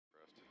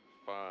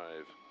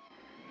5,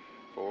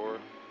 4,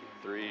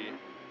 3,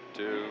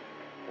 2,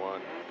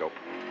 1, go.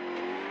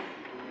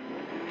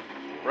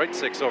 Right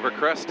 6 over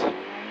crest,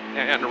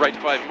 and right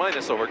 5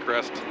 minus over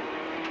crest,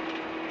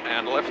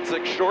 and left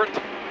 6 short,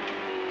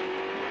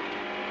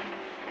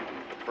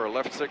 for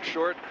left 6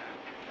 short,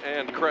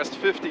 and crest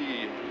 50,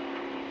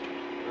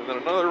 and then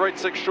another right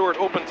 6 short,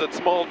 opens at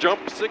small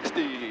jump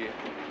 60.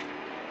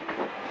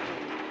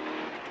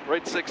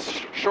 Right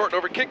 6 short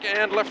over kick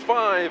and left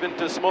 5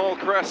 into small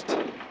crest,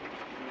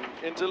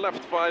 into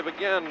left 5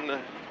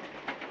 again.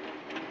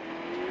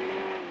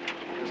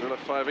 There's a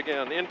left 5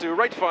 again, into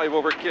right 5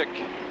 over kick,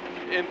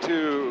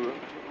 into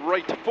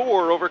right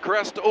 4 over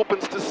crest,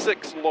 opens to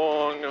 6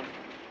 long,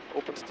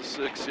 opens to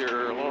 6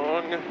 here,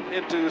 long,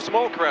 into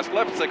small crest,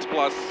 left 6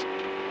 plus,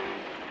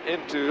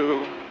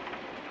 into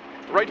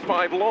right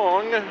 5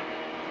 long,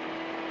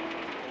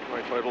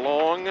 right 5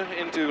 long,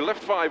 into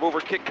left 5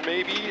 over kick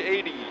maybe,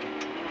 80.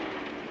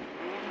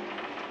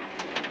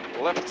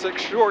 Left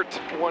 6 short,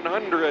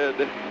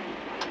 100.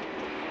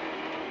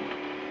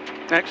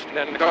 Next.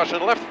 And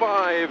caution, left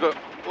 5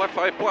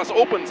 plus,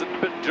 opens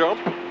at jump,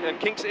 and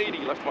kinks 80.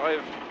 Left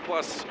 5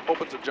 plus,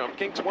 opens at jump,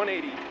 kinks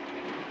 180.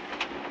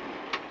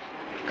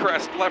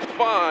 Crest, left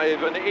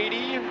 5, and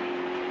 80.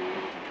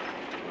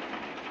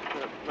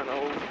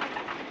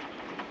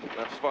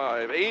 Left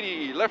 5,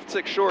 80, left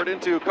 6 short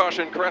into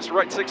caution, crest,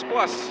 right 6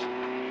 plus.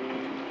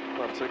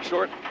 Left 6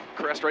 short,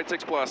 crest, right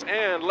 6 plus,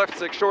 and left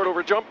 6 short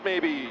over jump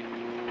maybe.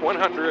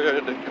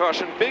 100,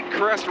 caution, big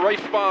crest, right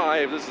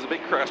 5, this is a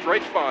big crest,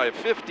 right 5,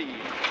 50,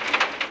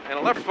 and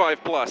a left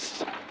 5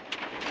 plus.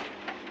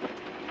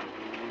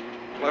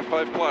 Left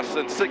 5 plus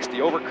and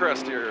 60 over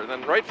crest here,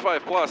 then right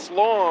 5 plus,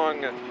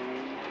 long,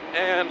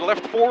 and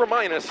left 4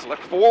 minus,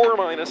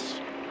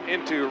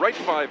 into right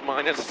 5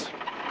 minus,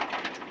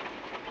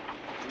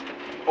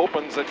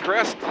 opens at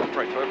crest,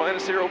 right 5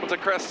 minus here, opens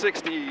at crest,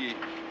 60.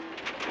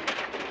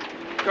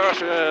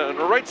 Caution,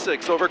 right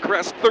 6 over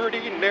crest,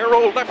 30,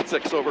 narrow, left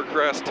 6 over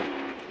crest,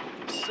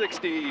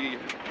 60.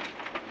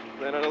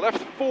 Then a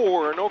left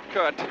 4, no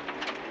cut.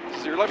 This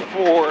is your left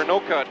 4,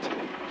 no cut.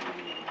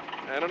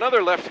 And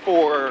another left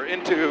 4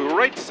 into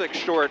right 6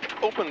 short,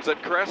 opens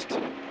at crest,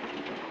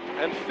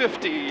 and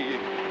 50,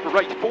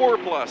 right 4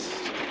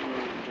 plus.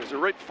 There's a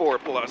right 4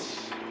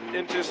 plus,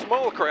 into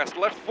small crest,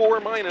 left 4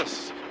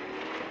 minus.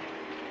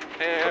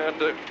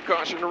 And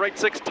caution, right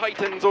 6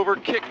 tightens over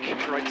kick,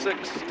 right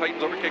 6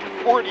 tightens over kick,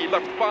 40,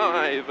 left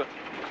 5,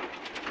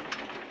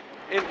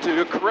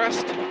 into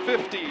crest,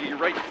 50,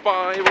 right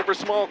 5 over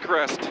small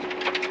crest,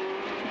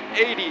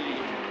 80,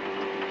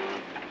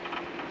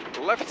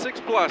 left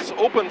 6 plus,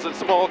 opens at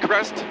small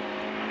crest,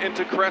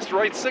 into crest,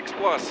 right 6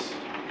 plus,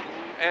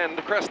 and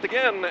crest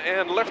again,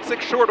 and left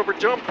 6 short over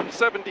jump,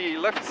 70,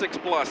 left 6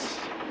 plus,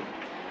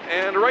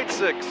 and right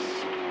 6.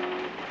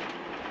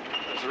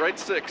 Right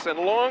 6 and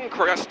long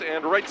crest,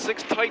 and right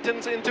 6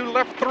 tightens into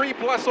left 3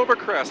 plus over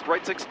crest.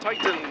 Right 6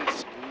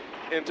 tightens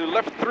into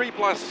left 3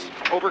 plus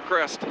over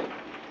crest.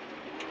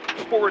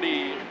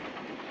 40.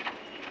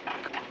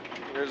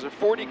 There's a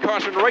 40,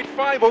 caution, right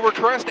 5 over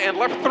crest and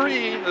left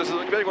 3. This is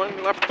a big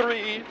one, left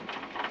 3.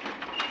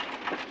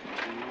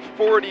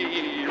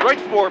 40,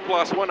 right 4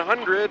 plus,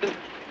 100.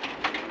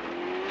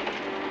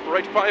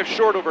 Right 5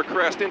 short over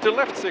crest into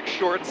left 6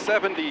 short,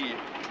 70.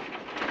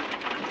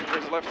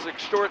 There's left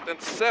 6 short, then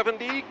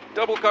 70,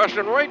 double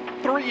caution, right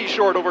 3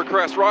 short over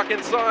crest, rock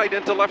inside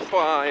into left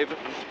 5.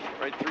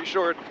 Right 3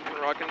 short,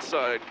 rock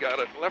inside, got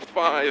it. Left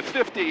 5,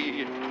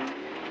 50.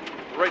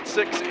 Right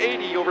 6,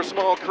 80 over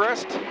small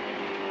crest.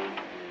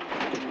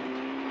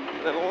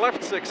 Then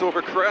left 6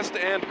 over crest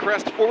and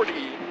crest 40.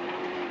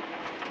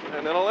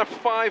 And then a left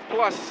 5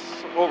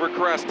 plus over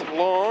crest,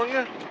 long.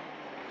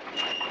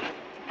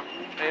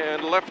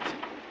 And left,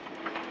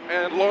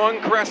 and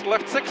long crest,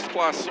 left 6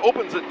 plus,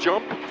 opens at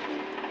jump.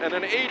 And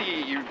an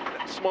 80,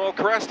 small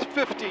crest,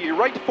 50,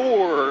 right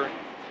 4.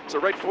 So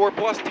right 4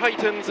 plus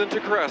tightens into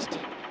crest.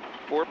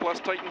 4 plus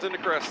tightens into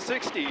crest,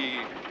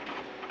 60.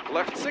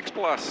 Left 6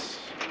 plus.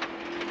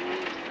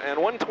 And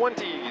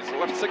 120s,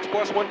 left 6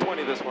 plus,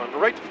 120 this one.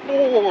 Right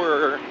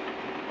 4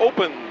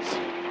 opens.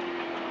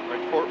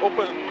 Right 4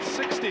 opens,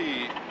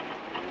 60.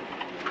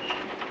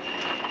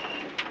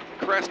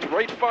 Crest,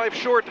 right 5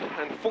 short,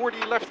 and 40,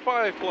 left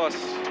 5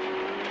 plus.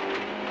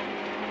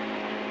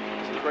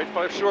 Right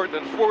 5 short,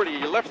 then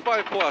 40, left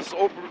 5 plus,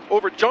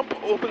 over jump,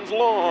 opens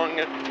long,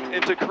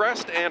 into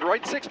crest, and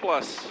right 6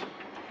 plus.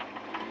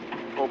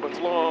 Opens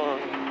long,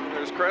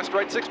 there's crest,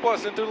 right 6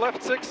 plus, into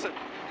left 6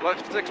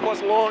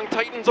 plus long,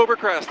 tightens over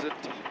crest.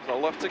 So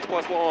left 6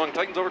 plus long,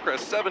 tightens over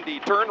crest,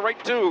 70, turn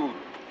right 2.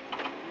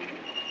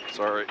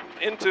 Sorry,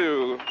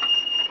 into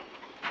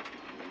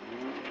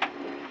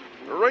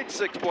right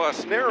 6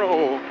 plus,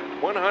 narrow,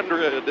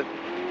 100.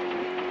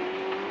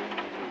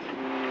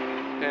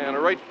 And a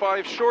right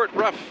 5 short,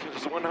 rough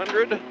is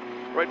 100.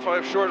 Right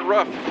 5 short,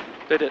 rough.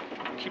 Did it.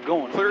 Keep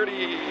going.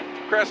 30,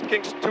 crest,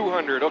 kinks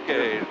 200.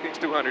 Okay, kinks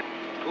 200.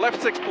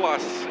 Left 6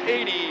 plus,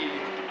 80.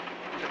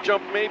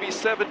 Jump maybe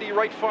 70,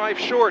 right 5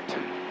 short.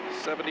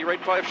 70,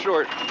 right 5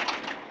 short.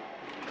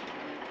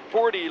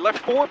 40,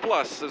 left 4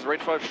 plus is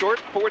right 5 short.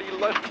 40,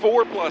 left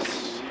 4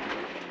 plus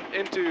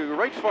into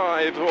right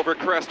 5 over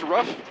crest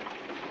rough.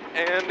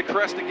 And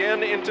crest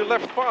again into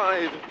left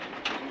 5.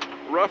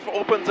 Rough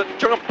opens a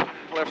jump.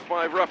 Left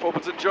 5 rough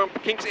opens a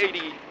jump. Kinks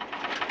 80.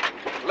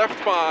 Left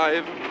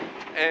 5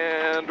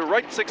 and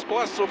right 6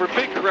 plus over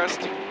big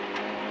crest.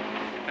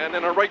 And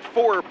then a right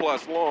 4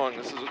 plus long.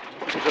 This is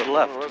To the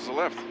left. Oh, this is the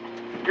left.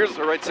 Here's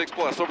a right 6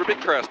 plus over big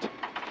crest.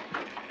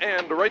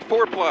 And a right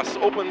 4 plus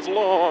opens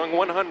long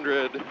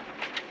 100.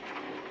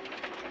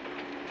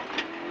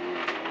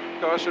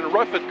 Caution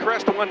rough at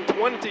crest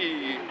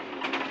 120.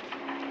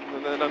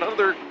 And then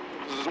another,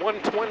 this is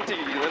 120.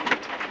 Then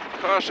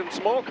caution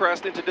small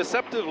crest into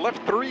deceptive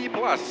left 3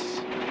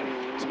 plus.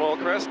 Small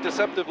crest,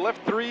 deceptive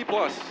left 3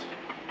 plus.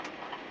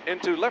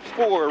 Into left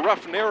 4,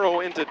 rough narrow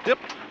into dip.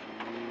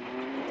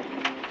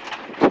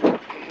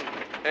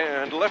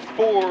 And left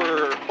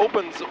 4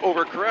 opens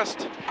over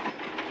crest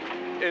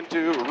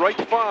into right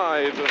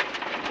 5.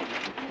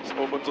 This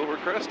opens over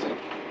crest.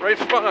 Right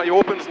 5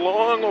 opens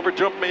long over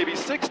jump maybe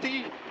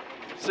 60.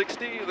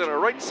 60, then a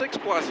right 6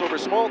 plus over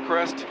small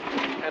crest.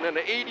 And an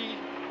 80,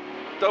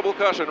 double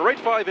caution. Right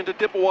 5 into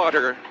dip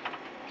water.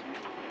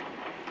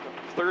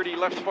 30,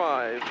 left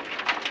 5.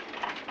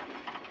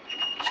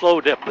 Slow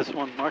dip, this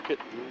one, mark it.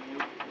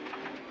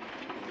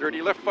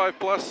 30, left 5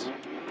 plus.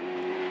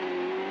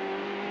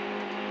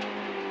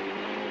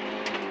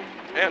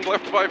 And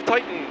left 5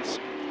 tightens.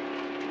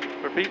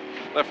 Repeat.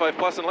 Left 5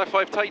 plus and left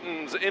 5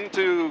 tightens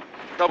into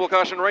double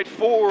caution right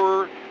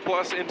 4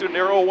 plus into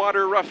narrow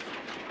water rough.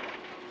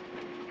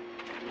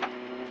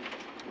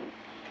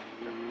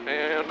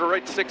 And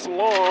right 6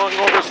 long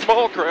over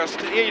small crest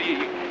 80.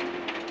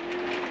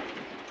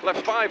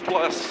 Left 5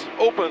 plus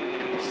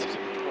opens.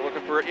 We're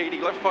looking for 80.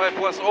 Left 5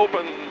 plus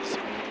opens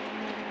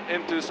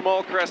into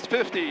small crest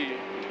 50.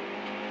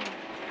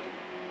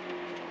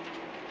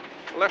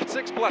 Left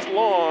 6 plus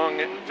long,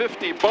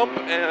 50 bump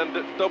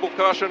and double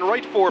caution,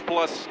 right 4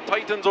 plus,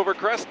 tightens over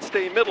crest,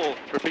 stay middle.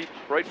 Repeat.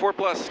 Right 4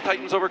 plus,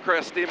 tightens over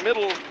crest, stay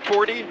middle,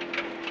 40.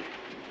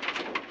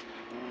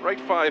 Right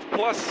 5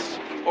 plus,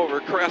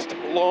 over crest,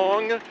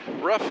 long,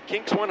 rough,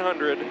 kinks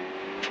 100.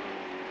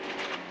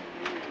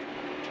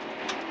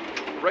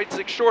 Right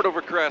 6 short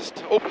over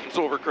crest, opens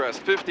over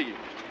crest, 50.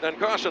 Then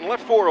caution,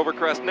 left 4 over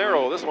crest,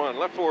 narrow, this one,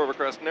 left 4 over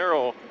crest,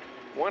 narrow,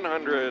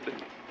 100.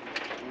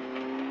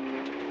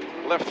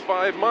 Left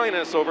 5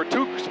 minus over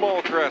 2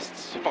 small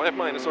crests. 5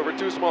 minus over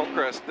 2 small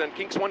crests. Then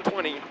kinks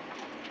 120.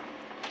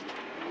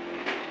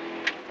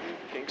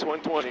 Kinks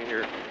 120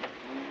 here.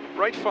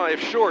 Right 5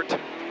 short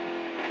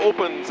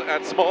opens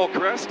at small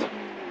crest.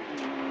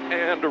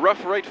 And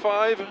rough right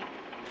 5. There's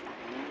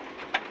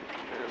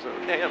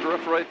and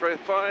rough right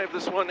 5.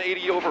 This one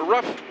 80 over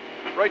rough.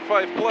 Right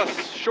 5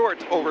 plus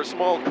short over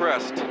small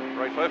crest.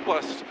 Right 5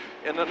 plus.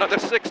 And another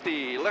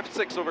 60. Left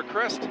 6 over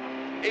crest.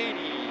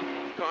 80.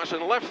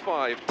 Caution left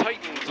 5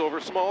 tightens over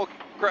small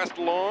crest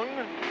long.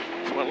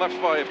 This one left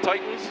 5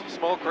 tightens,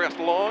 small crest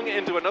long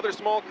into another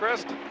small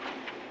crest,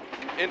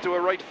 into a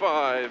right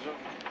 5.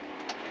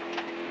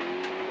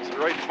 This is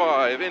right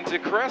 5 into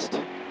crest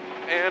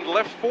and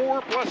left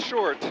 4 plus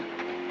short.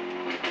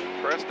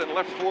 Crest and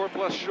left 4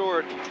 plus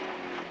short.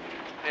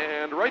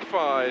 And right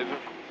 5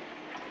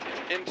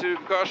 into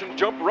caution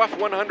jump rough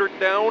 100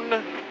 down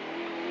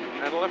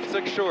and left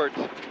 6 short.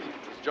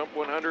 Just jump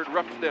 100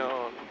 rough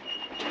down.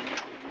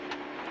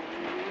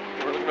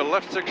 We're looking at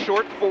left 6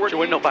 short, 40. Your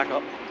window back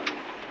up.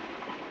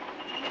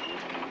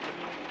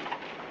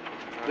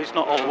 At least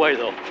not all the way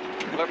though.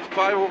 Left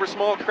 5 over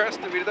small crest,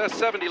 and we did that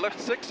 70. Left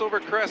 6 over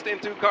crest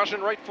into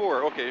caution right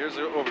 4. Okay, here's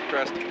the over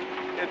crest.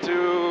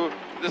 Into,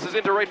 this is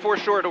into right 4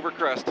 short over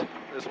crest.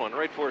 This one,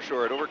 right 4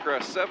 short over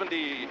crest,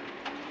 70.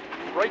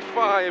 Right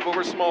 5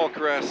 over small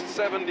crest,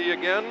 70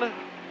 again.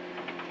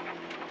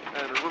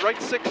 And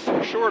right 6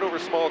 short over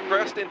small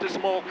crest into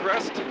small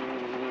crest,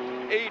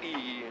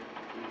 80.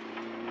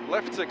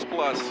 Left 6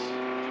 plus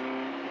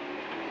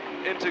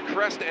into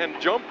crest and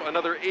jump,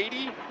 another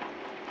 80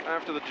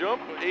 after the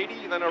jump,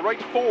 80, then a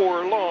right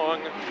 4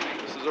 long.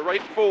 This is a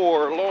right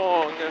 4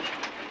 long,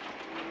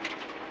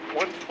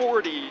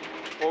 140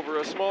 over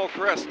a small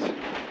crest.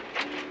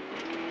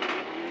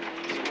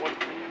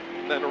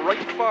 Then a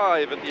right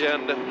 5 at the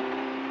end,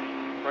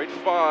 right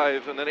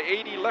 5, and then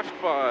 80 left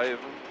 5.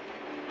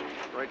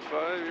 Right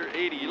 5, you're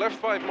 80, left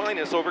 5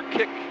 minus over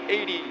kick,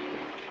 80.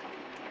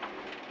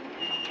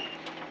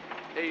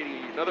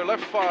 80, another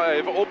left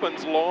 5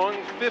 opens long,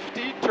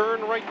 50, turn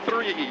right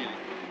 3.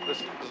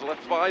 This is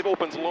left 5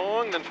 opens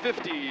long, then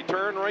 50,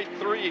 turn right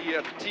 3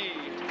 at the T.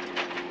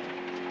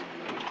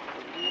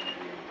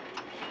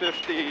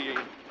 50,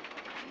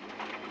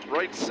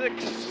 right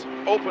 6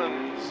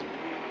 opens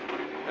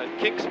and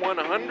kinks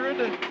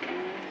 100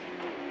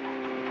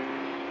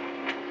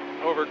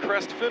 over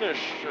crest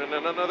finish, and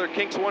then another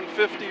kinks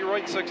 150,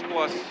 right 6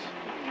 plus.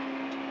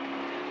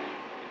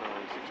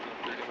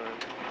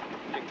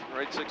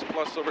 Right 6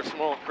 plus over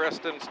small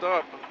crest and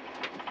stop.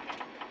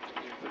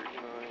 39.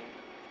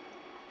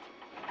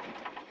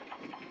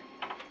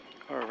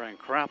 Car ran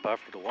crap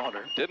after the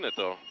water. Didn't it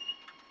though?